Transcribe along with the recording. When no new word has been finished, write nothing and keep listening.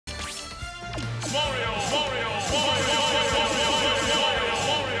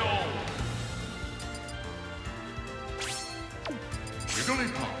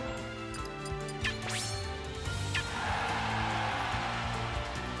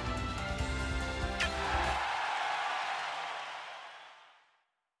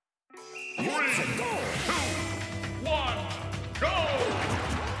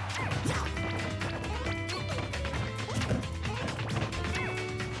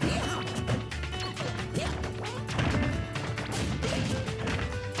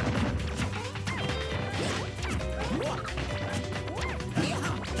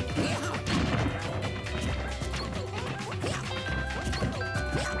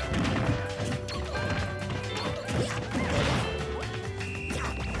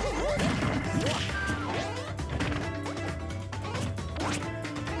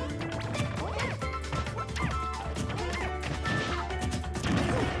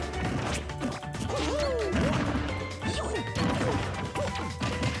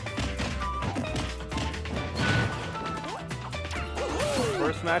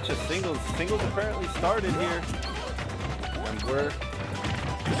First match of singles. Singles apparently started here. And we're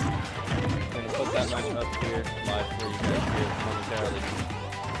going to put that match up here live for you guys here momentarily.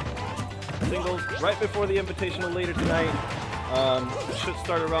 Singles right before the Invitational later tonight. It should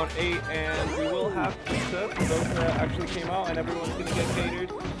start around 8, and we will have pizza for those that actually came out, and everyone's going to get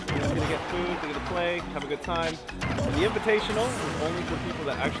catered. Everyone's going to get food, they're going to play, have a good time. And the Invitational is only for people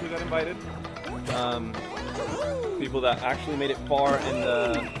that actually got invited. People that actually made it far in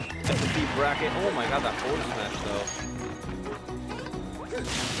the SSC bracket. Oh my god, that forward smash though.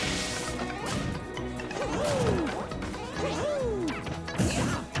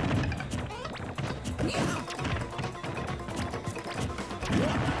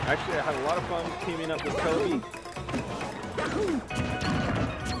 Actually, I had a lot of fun teaming up with Kobe.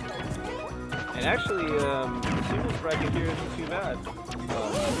 And actually, the singles bracket here isn't too bad.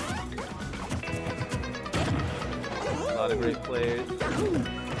 A lot of great players. Looking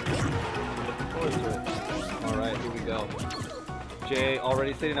forward to it. Alright, here we go. Jay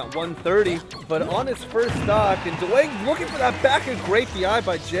already sitting at 130, but on his first stock, and Duwang looking for that back and great DI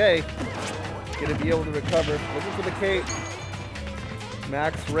by Jay. Gonna be able to recover. Looking for the cape.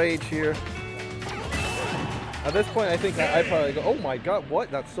 Max Rage here. At this point, I think I'd probably go, oh my god,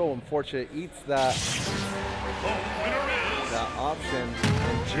 what? That's so unfortunate. Eats that option.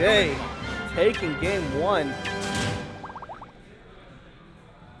 And Jay taking game 1.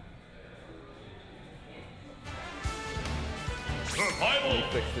 Let me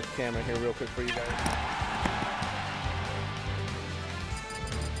fix this camera here real quick for you guys.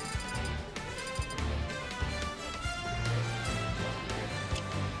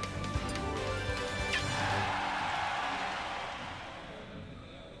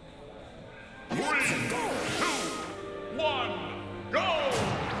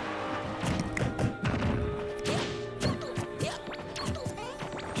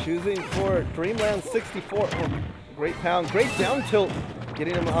 Choosing for Dreamland 64. Oh, great pound, great down tilt,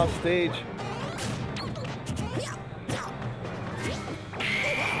 getting him off stage.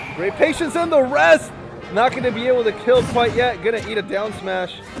 Great patience and the rest. Not going to be able to kill quite yet. Going to eat a down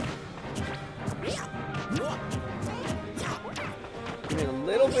smash. Getting a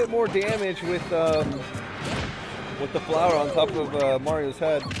little bit more damage with the flower on top of Mario's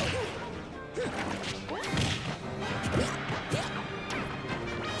head.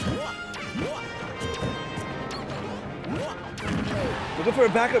 Looking for a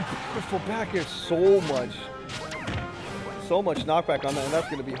backup for back here. So much knockback on that, and that's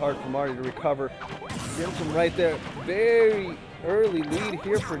going to be hard for Mario to recover. Getting some right there. Very early lead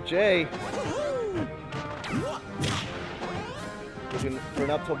here for Jay. Looking for an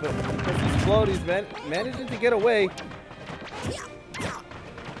up tilt, but he's float. He's managing to get away.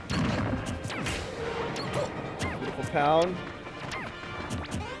 Beautiful pound.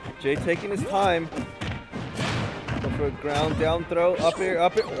 Jay taking his time. For a ground down throw, up here. Oh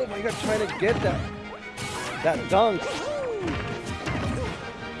my god, trying to get that dunk.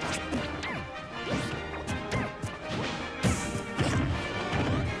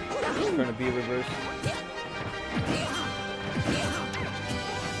 Trying to be reversed.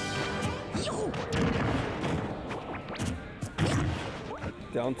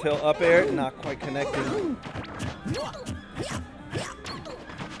 Down tilt, up air, not quite connecting.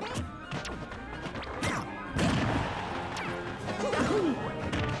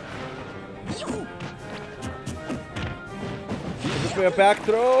 A back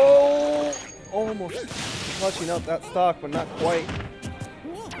throw, almost clutching up that stock, but not quite.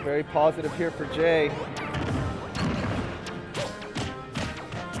 Very positive here for Jay.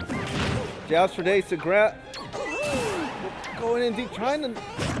 Jabs for days to grab. Going in deep, trying to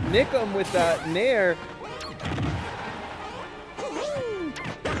nick him with that nair.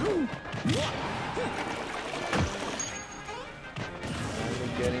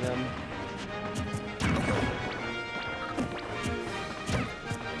 Getting him.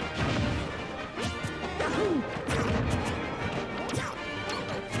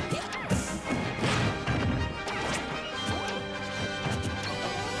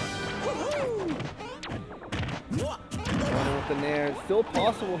 With the nair, still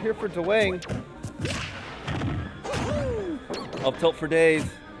possible here for Duwang. Up tilt for days.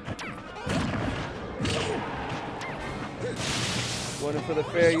 Going in for the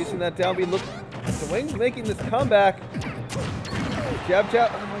fair, using that down B. Look, Duwang's making this comeback. Jab,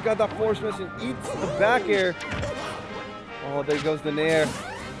 jab. Oh my god, that force mission eats the back air. Oh, there goes the nair.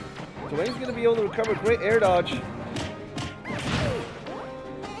 Duwang's going to be able to recover. Great air dodge.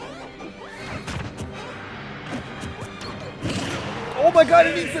 Oh my god,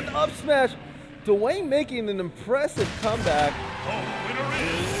 it needs an up smash. Duwang making an impressive comeback.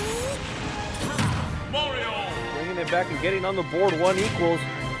 Bringing it back and getting on the board. 1 equals.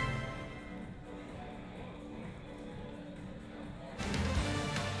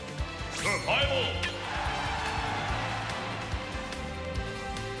 Survival.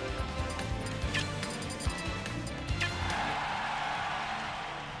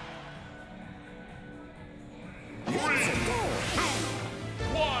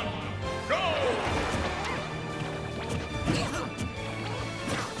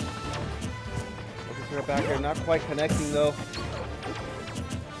 Back here, not quite connecting though.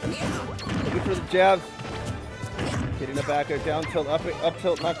 Looking for the jabs. Getting the back air, down tilt, up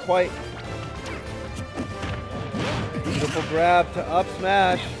tilt, not quite. Beautiful grab to up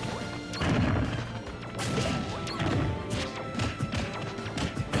smash.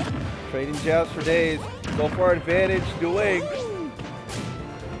 Trading jabs for days. Go for advantage, Duwang.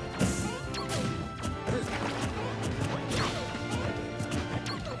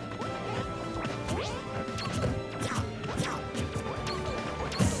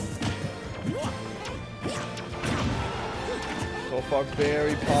 So far,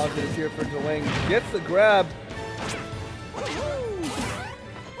 very positive here for Duwang. Gets the grab.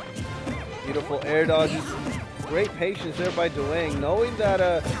 Beautiful air dodges. Great patience there by Duwang, knowing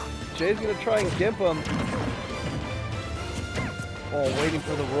that Jay's going to try and gimp him. Oh, waiting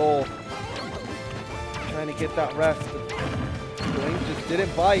for the roll. Trying to get that rest. Duwang just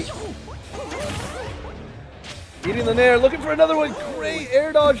didn't bite. Eating the nair, looking for another one. Great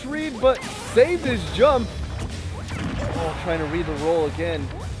air dodge read, but saved his jump. Oh, trying to read the roll again.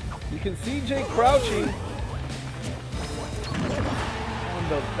 You can see Jay crouching on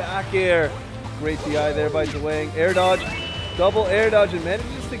the back air. Great DI there by Duwang. Air dodge, double air dodge, and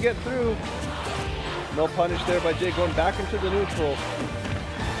manages to get through. No punish there by Jay, going back into the neutral.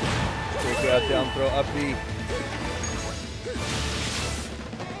 Great grab, down throw, up B.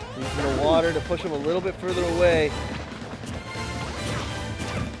 Using the water to push him a little bit further away.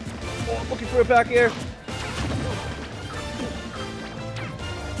 Oh, looking for a back air.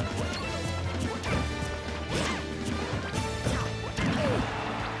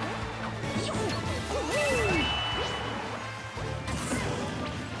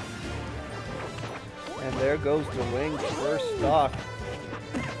 And there goes Duwang's first stock.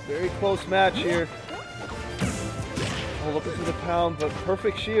 Very close match here. Oh, looking for the pound, but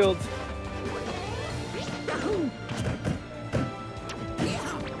perfect shields.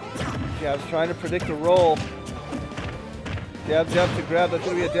 Jab's trying to predict a roll. Jab, jab to grab. That's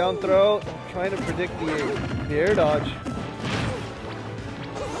going to be a down throw. Trying to predict the air dodge.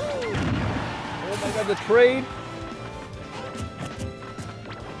 Oh my god, the trade.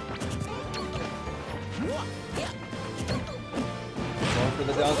 For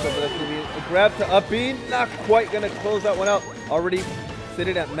the down throw, but that's going to be a grab to up B. Not quite going to close that one out. Already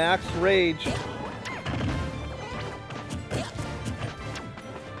sitting at max rage.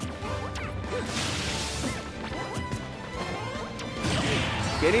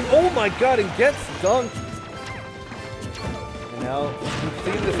 Getting, oh my god, and gets dunked. And now we've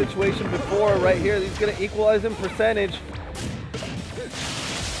seen the situation before right here. He's going to equalize in percentage.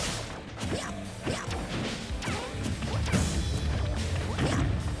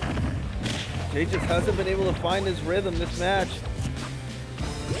 Jay just hasn't been able to find his rhythm this match.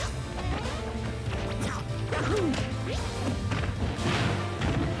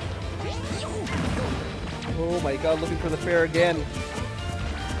 Oh my god, looking for the fair again.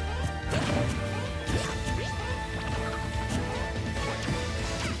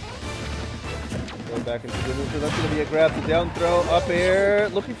 Goes back into the neutral. That's going to be a grab to down throw. Up air.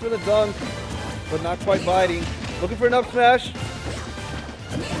 Looking for the dunk, but not quite biting. Looking for an up smash.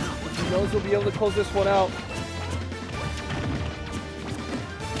 He knows he'll be able to close this one out.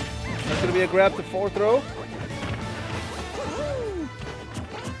 That's going to be a grab to forward throw.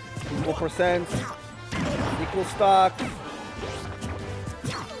 Equal percent. Equal stock.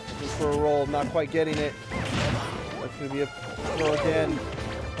 Looking for a roll. Not quite getting it. That's going to be a throw again.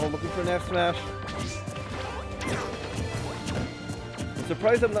 Oh, looking for an F smash. I'm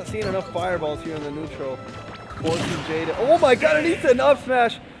surprised I'm not seeing enough fireballs here in the neutral. Forcing Jay to... Oh my god, it needs an up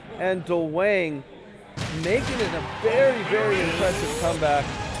smash! And Duwang making it a very, very impressive comeback.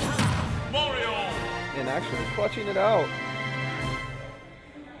 And actually clutching it out.